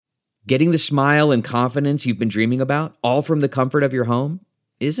Getting the smile and confidence you've been dreaming about, all from the comfort of your home,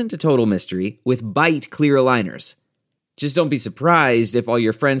 isn't a total mystery with Byte clear aligners. Just don't be surprised if all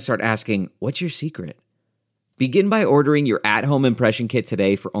your friends start asking, "What's your secret?" Begin by ordering your at-home impression kit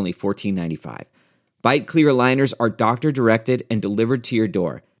today for only $14.95. Byte clear aligners are doctor-directed and delivered to your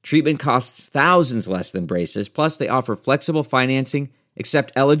door. Treatment costs thousands less than braces, plus they offer flexible financing,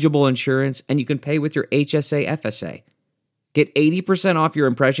 accept eligible insurance, and you can pay with your HSA FSA. Get 80% off your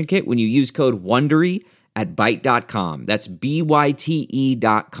impression kit when you use code WONDERY at Byte.com. That's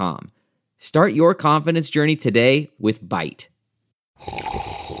BYTE.com. Start your confidence journey today with Byte.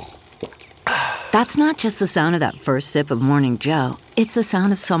 That's not just the sound of that first sip of Morning Joe. It's the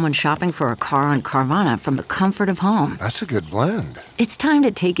sound of someone shopping for a car on Carvana from the comfort of home. That's a good blend. It's time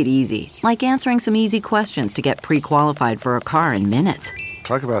to take it easy, like answering some easy questions to get pre-qualified for a car in minutes.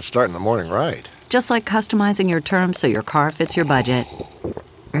 Talk about starting the morning right. Just like customizing your terms so your car fits your budget.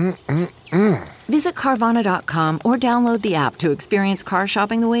 Visit Carvana.com or download the app to experience car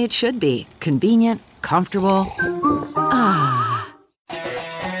shopping the way it should be. Convenient, comfortable. Ah.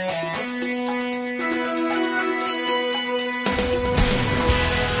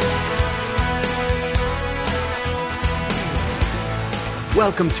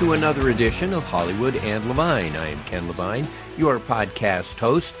 Welcome to another edition of Hollywood and Levine. I am Ken Levine, your podcast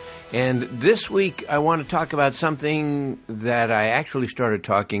host. And this week, I want to talk about something that I actually started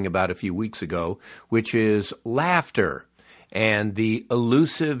talking about a few weeks ago, which is laughter and the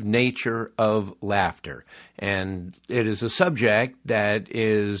elusive nature of laughter. And it is a subject that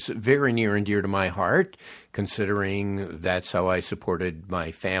is very near and dear to my heart, considering that's how I supported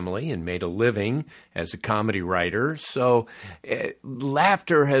my family and made a living as a comedy writer. So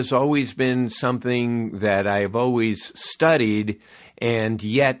laughter has always been something that I've always studied and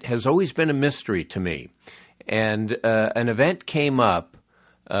yet has always been a mystery to me. And an event came up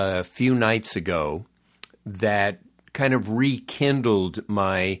a few nights ago that kind of rekindled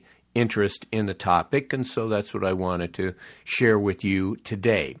my interest in the topic, and so that's what I wanted to share with you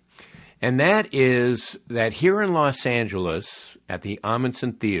today. And that is that here in Los Angeles, at the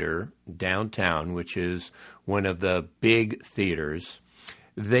Amundsen Theater downtown, which is one of the big theaters,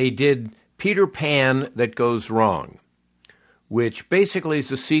 they did Peter Pan That Goes Wrong, which basically is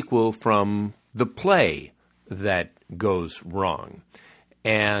a sequel from the play That Goes Wrong.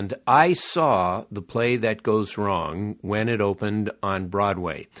 And I saw the play That Goes Wrong when it opened on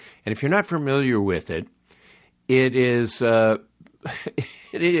Broadway. And if you're not familiar with it, it is it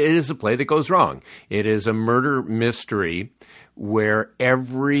is a play that goes wrong. It is a murder mystery where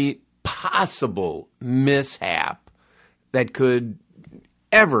every possible mishap that could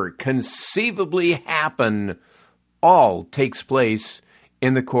ever conceivably happen all takes place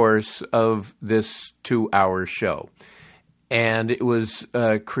in the course of this 2-hour show. And it was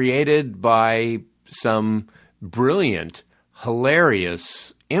created by some brilliant,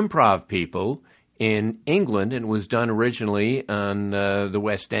 hilarious improv people in England, and was done originally on the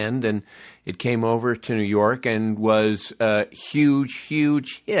West End, and it came over to New York and was a huge,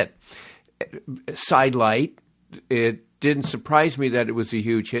 huge hit. Sidelight, it didn't surprise me that it was a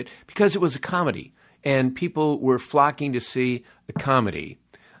huge hit because it was a comedy, and people were flocking to see a comedy.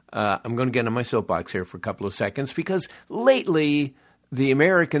 I'm going to get on my soapbox here for a couple of seconds because lately the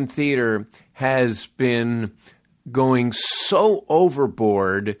American theater has been going so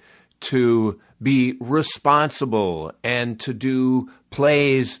overboard to be responsible and to do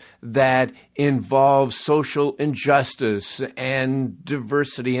plays that involve social injustice and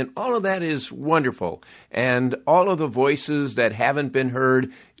diversity, and all of that is wonderful. And all of the voices that haven't been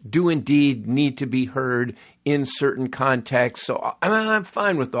heard do indeed need to be heard in certain contexts. So I'm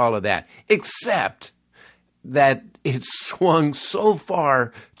fine with all of that, except that it swung so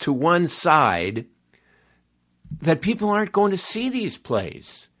far to one side that people aren't going to see these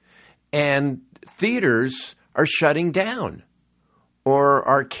plays. And theaters are shutting down or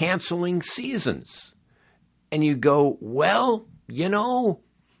are canceling seasons. And you go, well, you know,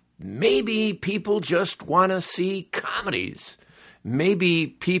 maybe people just want to see comedies. Maybe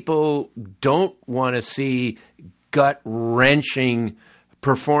people don't want to see gut-wrenching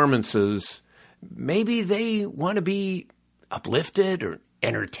performances. Maybe they want to be uplifted or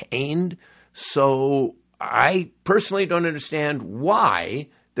entertained. So I personally don't understand why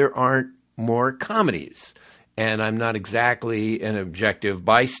there aren't more comedies. And I'm not exactly an objective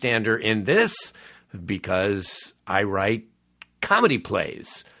bystander in this because I write comedy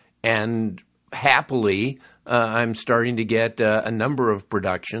plays. And happily, I'm starting to get a number of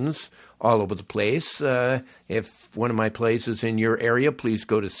productions all over the place. If one of my plays is in your area, please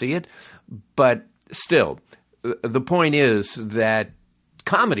go to see it. But still, the point is that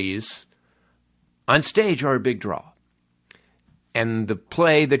comedies on stage are a big draw. And the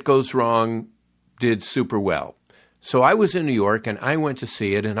play that goes wrong did super well. So I was in New York, and I went to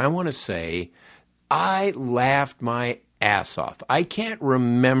see it, and I want to say I laughed my ass off. I can't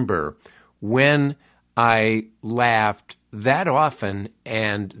remember when I laughed that often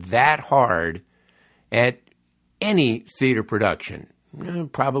and that hard at any theater production.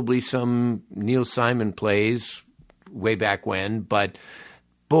 Probably some Neil Simon plays way back when, but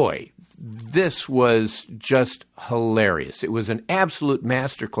boy, this was just hilarious. It was an absolute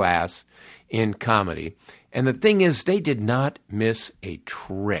masterclass in comedy. And the thing is, they did not miss a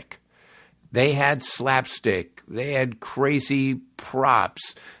trick. They had slapstick. They had crazy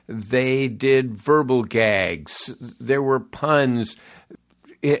props. They did verbal gags. There were puns.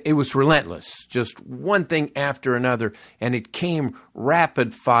 It was relentless, just one thing after another, and it came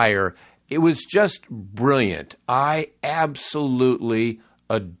rapid fire. It was just brilliant. I absolutely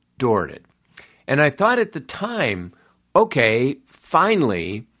adored it. And I thought at the time, okay,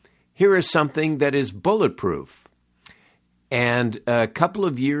 finally, here is something that is bulletproof. And a couple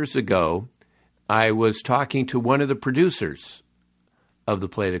of years ago, I was talking to one of the producers of The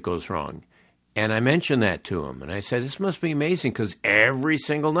Play That Goes Wrong. And I mentioned that to him. And I said, this must be amazing because every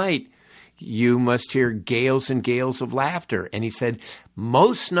single night you must hear gales and gales of laughter. And he said,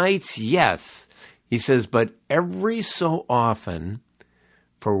 most nights, yes. He says, but every so often,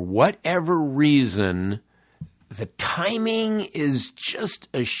 for whatever reason, the timing is just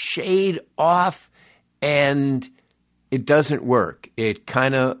a shade off and it doesn't work. It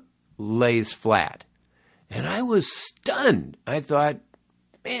kind of lays flat. And I was stunned. I thought,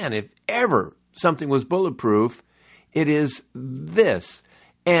 man, if ever something was bulletproof, it is this.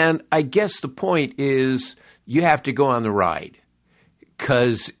 And I guess the point is you have to go on the ride.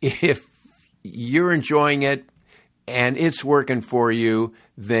 Because if you're enjoying it and it's working for you,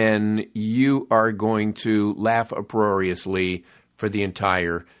 then you are going to laugh uproariously for the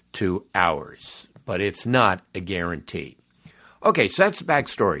entire 2 hours. But it's not a guarantee. Okay, so that's the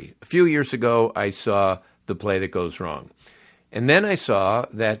backstory. A few years ago, I saw The Play That Goes Wrong. And then I saw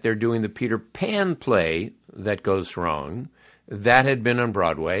that they're doing the Peter Pan play that goes wrong. That had been on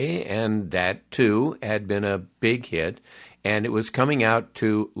Broadway, and that, too, had been a big hit, and it was coming out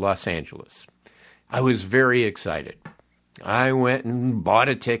to Los Angeles. I was very excited. I went and bought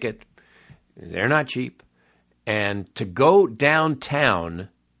a ticket. They're not cheap. And to go downtown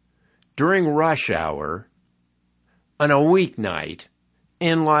during rush hour on a weeknight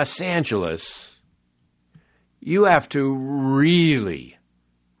in Los Angeles, you have to really,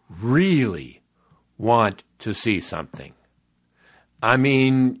 really want to see something. I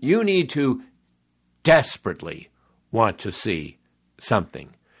mean, you need to desperately want to see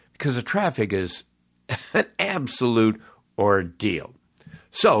something because the traffic is an absolute ordeal.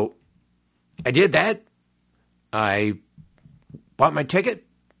 So I did that. I bought my ticket,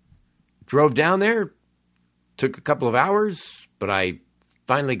 drove down there, took a couple of hours, but I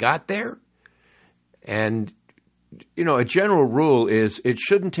finally got there. And you know, a general rule is it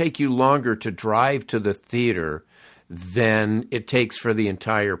shouldn't take you longer to drive to the theater than it takes for the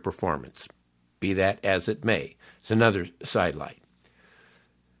entire performance, be that as it may. It's another sidelight.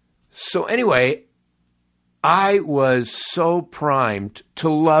 So anyway, I was so primed to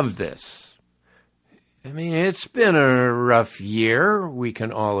love this. I mean, it's been a rough year, we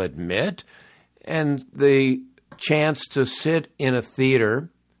can all admit, and the chance to sit in a theater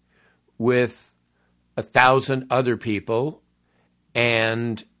with 1,000 other people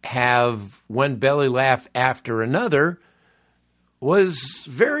and have one belly laugh after another was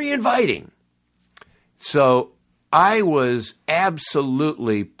very inviting. So I was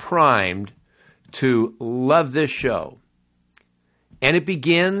absolutely primed to love this show. And it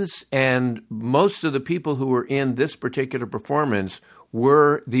begins, and most of the people who were in this particular performance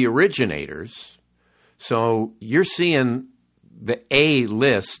were the originators. So you're seeing the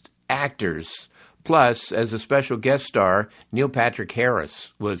A-list actors. Plus, as a special guest star, Neil Patrick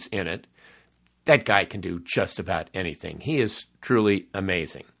Harris was in it. That guy can do just about anything. He is truly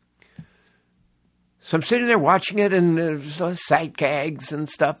amazing. So I'm sitting there watching it, and there's sight gags and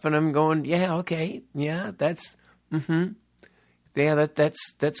stuff, and I'm going, yeah, okay, yeah, that's kind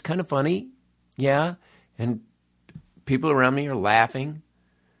of funny, yeah. And people around me are laughing,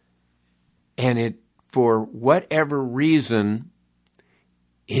 and it, for whatever reason,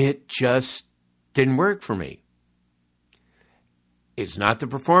 it just didn't work for me. It's not the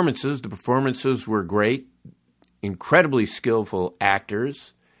performances. The performances were great, incredibly skillful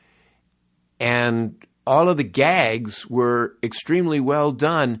actors, and all of the gags were extremely well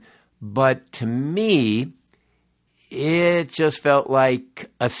done. But to me, it just felt like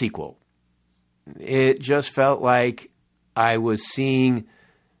a sequel. It just felt like I was seeing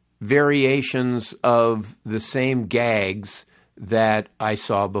variations of the same gags that I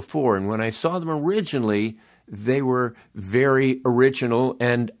saw before. And when I saw them originally, they were very original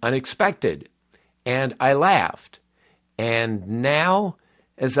and unexpected. And I laughed. And now,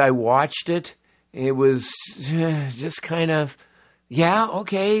 as I watched it, it was just kind of, yeah,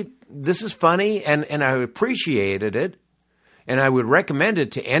 okay, this is funny, and I appreciated it. And I would recommend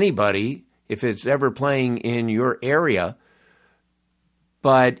it to anybody if it's ever playing in your area.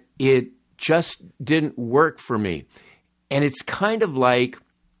 But it just didn't work for me. And it's kind of like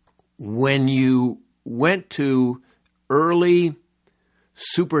when you went to early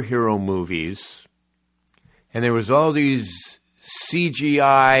superhero movies and there was all these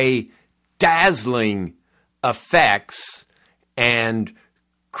CGI dazzling effects and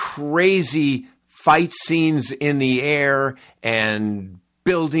crazy fight scenes in the air and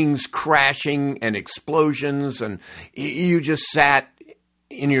buildings crashing and explosions, and you just sat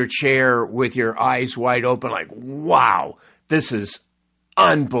in your chair with your eyes wide open like, wow, this is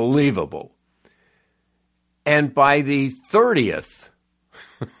unbelievable. And by the 30th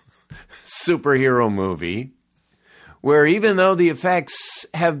superhero movie, where even though the effects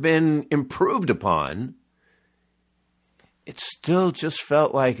have been improved upon, it still just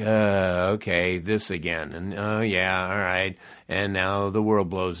felt like, okay, this again. And, oh, yeah, all right. And now the world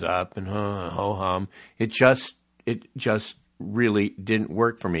blows up and ho-hum. It just really didn't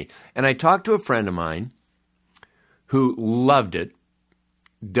work for me. And I talked to a friend of mine who loved it.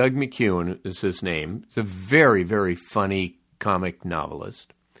 Doug McEwen is his name. He's a very, very funny comic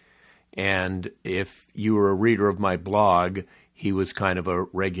novelist. And if you were a reader of my blog, he was kind of a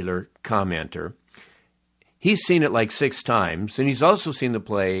regular commenter. He's seen it like 6 times, and he's also seen the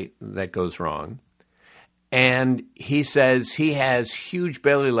play That Goes Wrong. And he says he has huge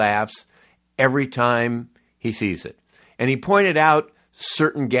belly laughs every time he sees it. And he pointed out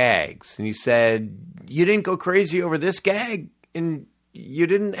certain gags. And he said, you didn't go crazy over this gag? And you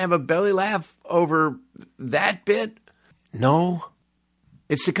didn't have a belly laugh over that bit? No.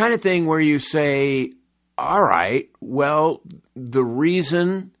 It's the kind of thing where you say, all right, well, the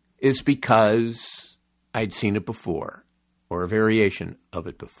reason is because I'd seen it before, or a variation of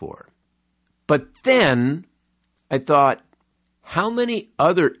it before. But then I thought, how many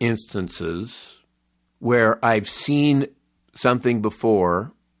other instances where I've seen something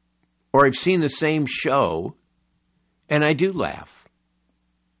before, or I've seen the same show, and I do laugh.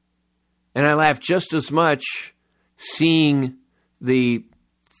 And I laugh just as much seeing the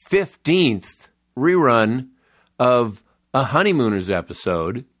 15th rerun of a Honeymooners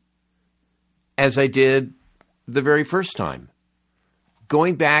episode as I did the very first time.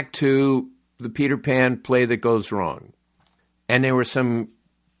 Going back to the Peter Pan play That Goes Wrong. And there were some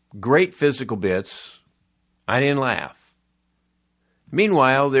great physical bits. I didn't laugh.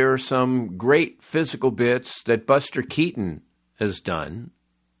 Meanwhile, there are some great physical bits that Buster Keaton has done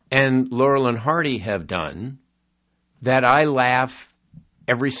and Laurel and Hardy have done that I laugh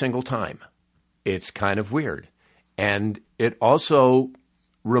every single time. It's kind of weird. And it also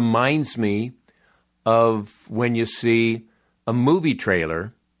reminds me of when you see a movie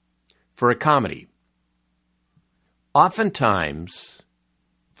trailer for a comedy. Oftentimes,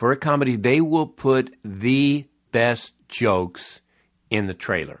 for a comedy, they will put the best jokes in the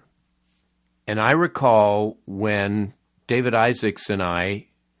trailer. And I recall when David Isaacs and I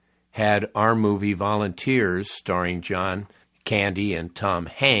had our movie Volunteers starring John Candy and Tom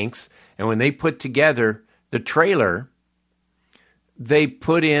Hanks, and when they put together the trailer, they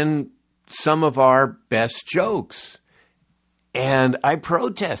put in some of our best jokes. And I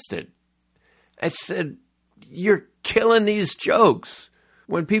protested. I said, you're killing these jokes.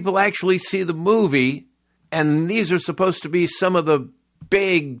 When people actually see the movie, and these are supposed to be some of the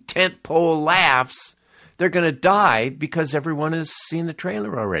big tentpole laughs, they're going to die because everyone has seen the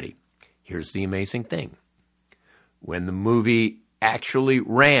trailer already. Here's the amazing thing. When the movie actually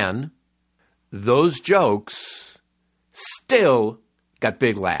ran, those jokes still got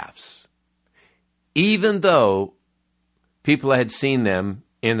big laughs, even though people had seen them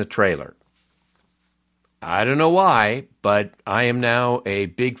in the trailer. I don't know why, but I am now a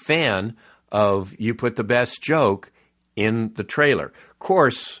big fan of you put the best joke in the trailer. Of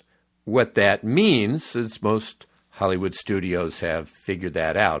course, what that means is most Hollywood studios have figured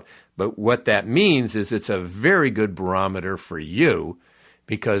that out. But what that means is it's a very good barometer for you,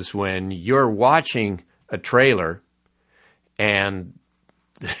 because when you're watching a trailer and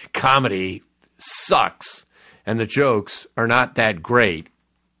the comedy sucks and the jokes are not that great,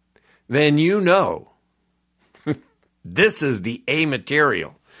 then you know This is the A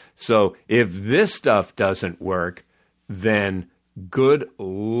material. So if this stuff doesn't work, then good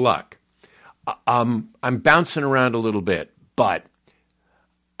luck. I'm bouncing around a little bit, but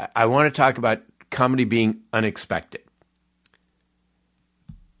I want to talk about comedy being unexpected.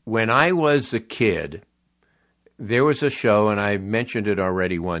 When I was a kid, there was a show, and I mentioned it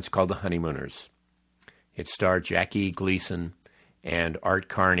already once, called The Honeymooners. It starred Jackie Gleason and Art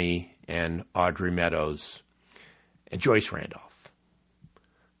Carney and Audrey Meadows and Joyce Randolph,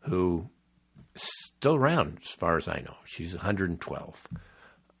 who is still around as far as I know. She's 112.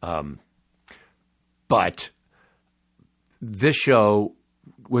 But this show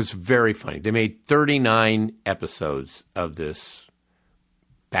was very funny. They made 39 episodes of this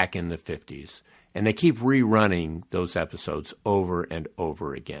back in the 50s, and they keep rerunning those episodes over and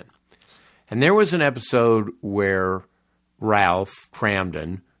over again. And there was an episode where Ralph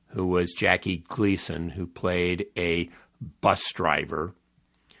Cramden, who was Jackie Gleason, who played a bus driver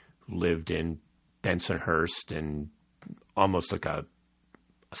who lived in Bensonhurst and almost like a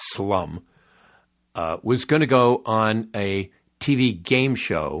slum, was going to go on a TV game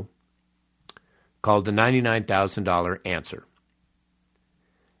show called the $99,000 Answer.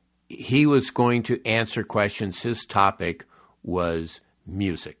 He was going to answer questions. His topic was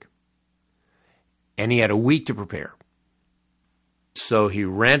music. And he had a week to prepare. So he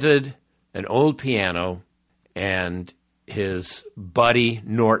rented an old piano, and his buddy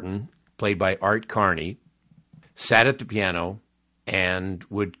Norton, played by Art Carney, sat at the piano and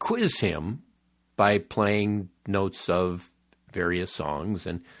would quiz him by playing notes of various songs,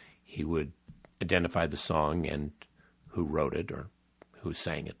 and he would identify the song and who wrote it or who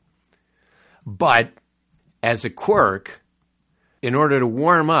sang it. But as a quirk, in order to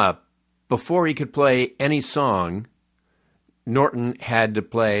warm up, before he could play any song, Norton had to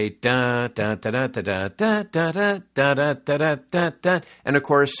play da da da da da da da da da da da da da, and of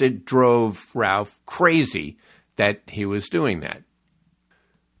course it drove Ralph crazy that he was doing that.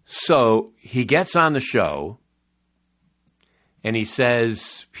 So he gets on the show and he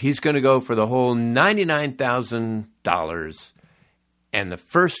says he's going to go for the whole $99,000, and the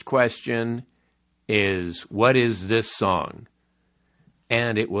first question is, what is this song?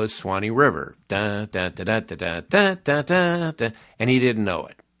 And it was Swanee River. Da, da, da, da, da, da, da, da, da, and he didn't know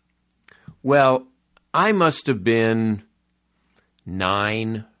it. Well, I must have been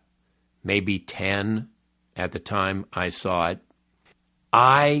 9, maybe 10 at the time I saw it.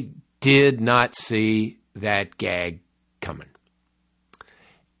 I did not see that gag coming.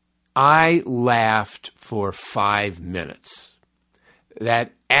 I laughed for 5 minutes.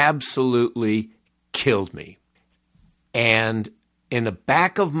 That absolutely killed me. And in the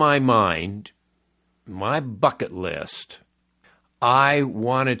back of my mind, my bucket list, I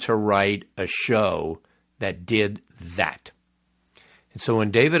wanted to write a show that did that. And so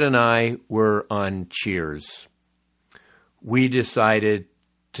when David and I were on Cheers, we decided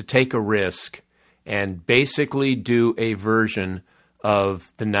to take a risk and basically do a version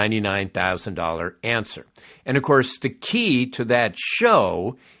of the $99,000 Answer. And of course, the key to that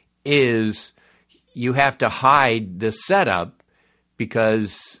show is you have to hide the setup,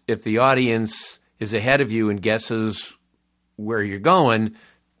 because if the audience is ahead of you and guesses where you're going,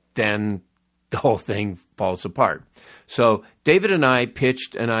 then the whole thing falls apart. So David and I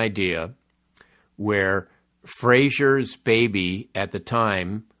pitched an idea where Frasier's baby at the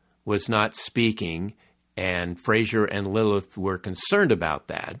time was not speaking, and Frasier and Lilith were concerned about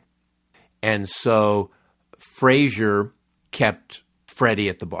that. And so Frasier kept Freddie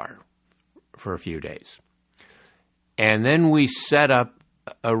at the bar for a few days. And then we set up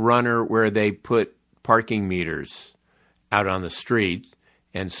a runner where they put parking meters out on the street.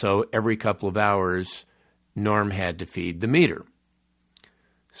 And so every couple of hours, Norm had to feed the meter.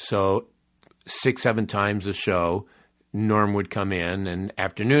 So 6-7 times a show, Norm would come in and,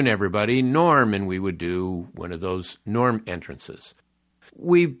 afternoon, everybody, Norm, and we would do one of those Norm entrances.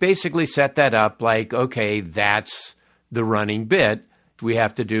 We basically set that up like, okay, that's the running bit. We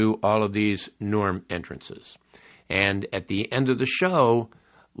have to do all of these Norm entrances. And at the end of the show,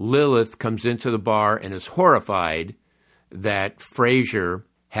 Lilith comes into the bar and is horrified that Frasier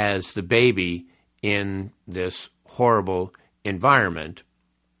has the baby in this horrible environment.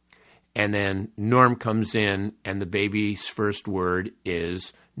 And then Norm comes in, and the baby's first word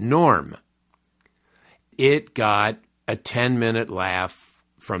is Norm. It got a 10-minute laugh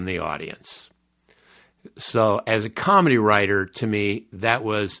from the audience. So as a comedy writer, to me, that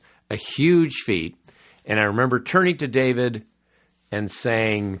was a huge feat. And I remember turning to David and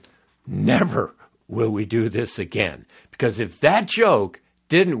saying, never will we do this again. Because if that joke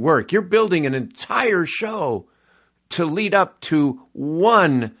didn't work, you're building an entire show to lead up to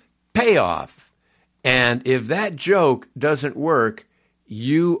one payoff. And if that joke doesn't work,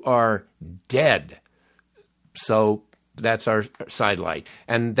 you are dead. So that's our sidelight.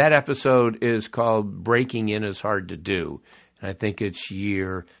 And that episode is called Breaking In is Hard to Do. And I think it's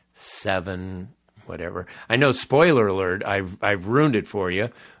year 7, whatever. I know, spoiler alert, I've ruined it for you.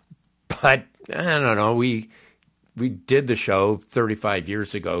 But I don't know, we did the show 35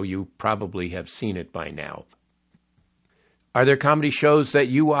 years ago. You probably have seen it by now. Are there comedy shows that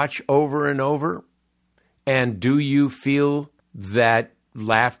you watch over and over? And do you feel that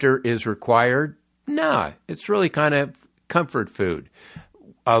laughter is required? No, it's really kind of comfort food.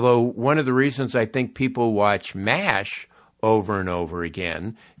 Although one of the reasons I think people watch MASH over and over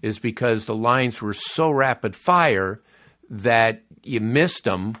again is because the lines were so rapid fire that you missed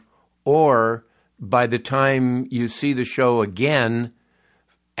them, or by the time you see the show again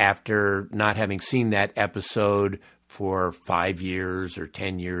after not having seen that episode for 5 years or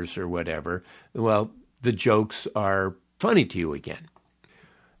 10 years or whatever, well, the jokes are funny to you again.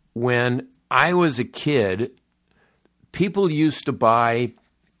 When I was a kid, people used to buy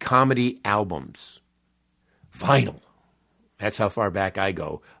comedy albums. Vinyl. That's how far back I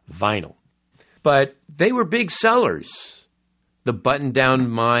go. Vinyl. But they were big sellers. The Button-Down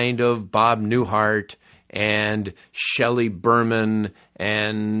Mind of Bob Newhart and Shelley Berman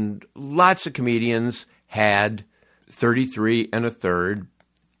and lots of comedians had 33 1/3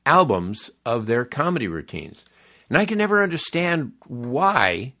 albums of their comedy routines. And I can never understand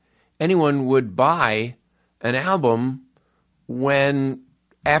why anyone would buy an album when,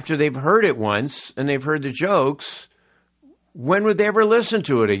 after they've heard it once and they've heard the jokes, when would they ever listen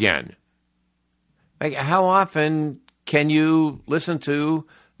to it again? Like, how often can you listen to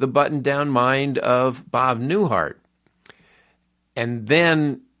The Button-Down Mind of Bob Newhart? And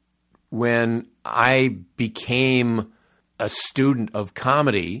then when I became a student of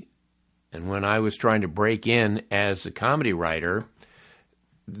comedy, and when I was trying to break in as a comedy writer,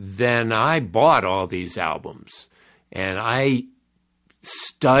 then I bought all these albums, and I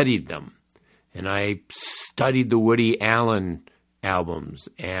studied them. And I studied the Woody Allen albums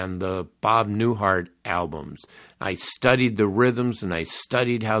and the Bob Newhart albums. I studied the rhythms, and I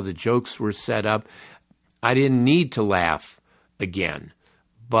studied how the jokes were set up. I didn't need to laugh again.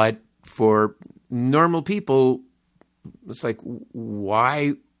 But for normal people, it's like,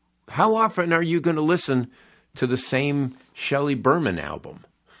 why? How often are you going to listen to the same Shelley Berman album?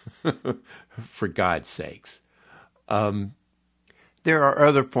 For God's sakes. There are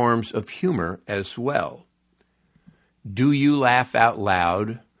other forms of humor as well. Do you laugh out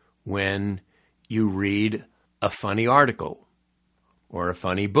loud when you read a funny article or a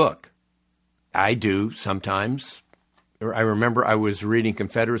funny book? I do sometimes. I remember I was reading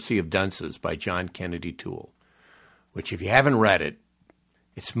Confederacy of Dunces by John Kennedy Toole, which, if you haven't read it,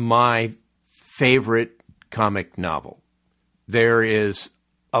 it's my favorite comic novel. There is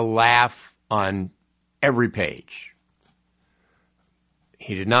a laugh on every page.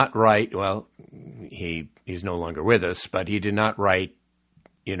 He did not write, well, he's no longer with us, but he did not write,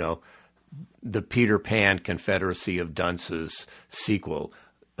 the Peter Pan Confederacy of Dunces sequel.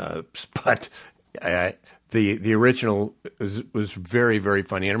 But the original was very, very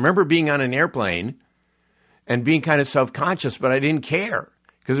funny. And I remember being on an airplane and being kind of self-conscious, but I didn't care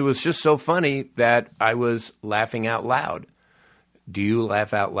because it was just so funny that I was laughing out loud. Do you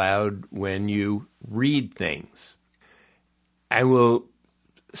laugh out loud when you read things? I will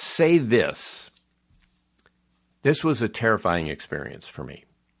say this. This was a terrifying experience for me.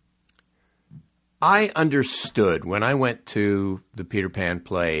 I understood when I went to the Peter Pan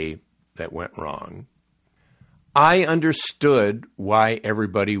play that went wrong, I understood why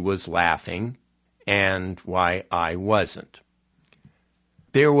everybody was laughing and why I wasn't.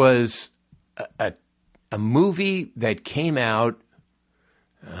 There was a movie that came out,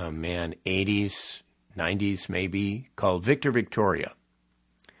 80s, 90s maybe, called Victor Victoria.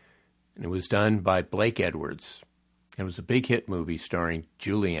 And it was done by Blake Edwards. It was a big hit movie starring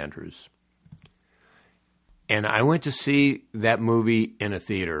Julie Andrews. And I went to see that movie in a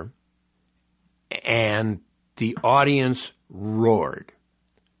theater, and the audience roared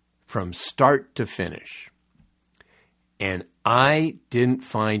from start to finish. And I didn't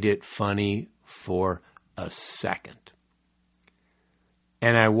find it funny for a second.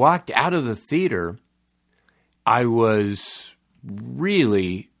 And I walked out of the theater. I was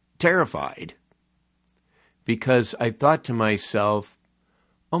really terrified because I thought to myself,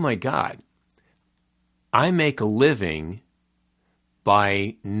 oh my God, I make a living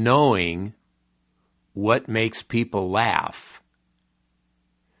by knowing what makes people laugh.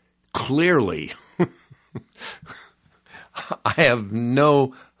 Clearly, I have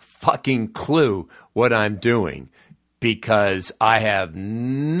no fucking clue what I'm doing because I have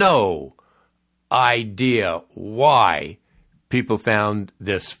no idea why people found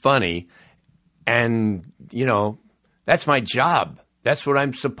this funny. And, that's my job. That's what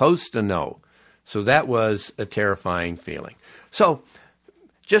I'm supposed to know. So that was a terrifying feeling. So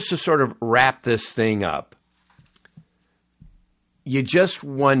just to sort of wrap this thing up, you just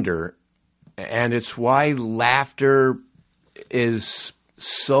wonder, and it's why laughter is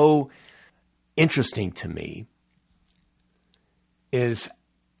so interesting to me, is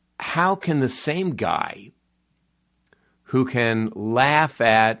how can the same guy who can laugh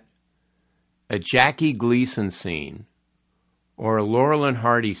at a Jackie Gleason scene or a Laurel and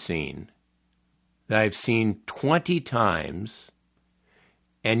Hardy scene that I've seen 20 times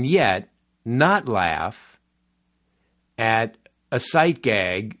and yet not laugh at a sight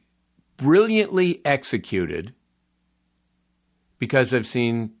gag brilliantly executed because I've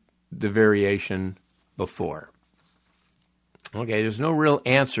seen the variation before. Okay, there's no real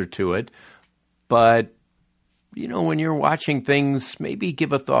answer to it, but, when you're watching things, maybe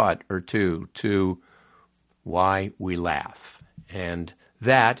give a thought or two to why we laugh. And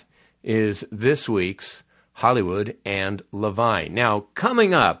that is this week's Hollywood and Levine. Now,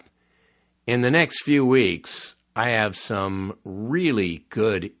 coming up in the next few weeks, I have some really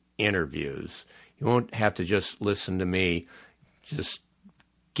good interviews. You won't have to just listen to me just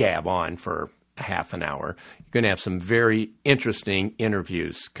gab on for a half an hour. You're going to have some very interesting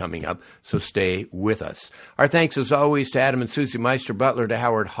interviews coming up, so stay with us. Our thanks, as always, to Adam and Susie Meister Butler, to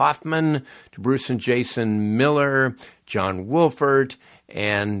Howard Hoffman, to Bruce and Jason Miller, John Wolfert,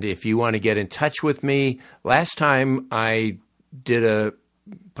 and if you want to get in touch with me, last time I did a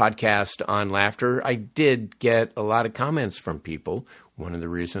podcast on laughter, I did get a lot of comments from people. One of the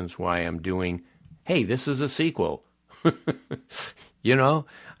reasons why I'm doing, hey, this is a sequel.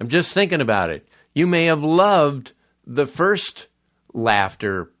 I'm just thinking about it. You may have loved the first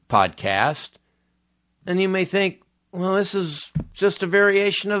laughter podcast, and you may think, well, this is just a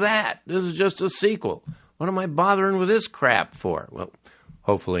variation of that. This is just a sequel. What am I bothering with this crap for? Well,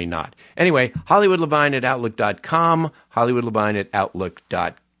 hopefully not. Anyway, HollywoodLevine@Outlook.com,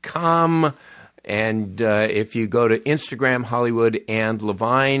 HollywoodLevine@Outlook.com. And if you go to Instagram, Hollywood and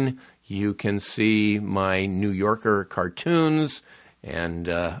Levine, you can see my New Yorker cartoons and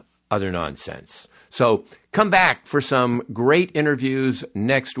other nonsense. So come back for some great interviews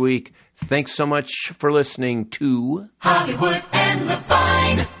next week. Thanks so much for listening to Hollywood and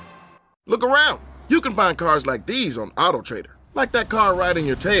Levine. Look around. You can find cars like these on AutoTrader, like that car riding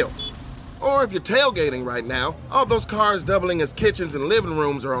your tail. Or if you're tailgating right now, all those cars doubling as kitchens and living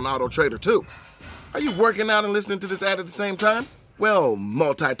rooms are on AutoTrader too. Are you working out and listening to this ad at the same time? Well,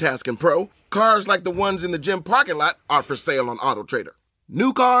 multitasking pro, cars like the ones in the gym parking lot are for sale on AutoTrader.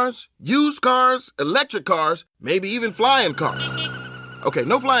 New cars, used cars, electric cars, maybe even flying cars. Okay,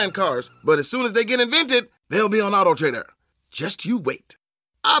 no flying cars, but as soon as they get invented, they'll be on AutoTrader. Just you wait.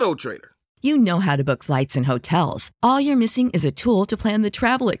 AutoTrader. You know how to book flights and hotels. All you're missing is a tool to plan the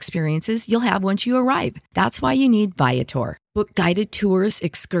travel experiences you'll have once you arrive. That's why you need Viator. Book guided tours,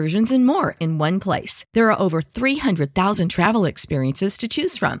 excursions, and more in one place. There are over 300,000 travel experiences to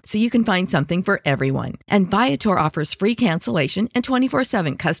choose from, so you can find something for everyone. And Viator offers free cancellation and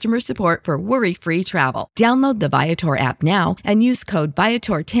 24/7 customer support for worry-free travel. Download the Viator app now and use code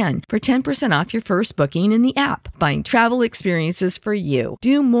Viator10 for 10% off your first booking in the app. Find travel experiences for you.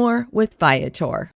 Do more with Viator.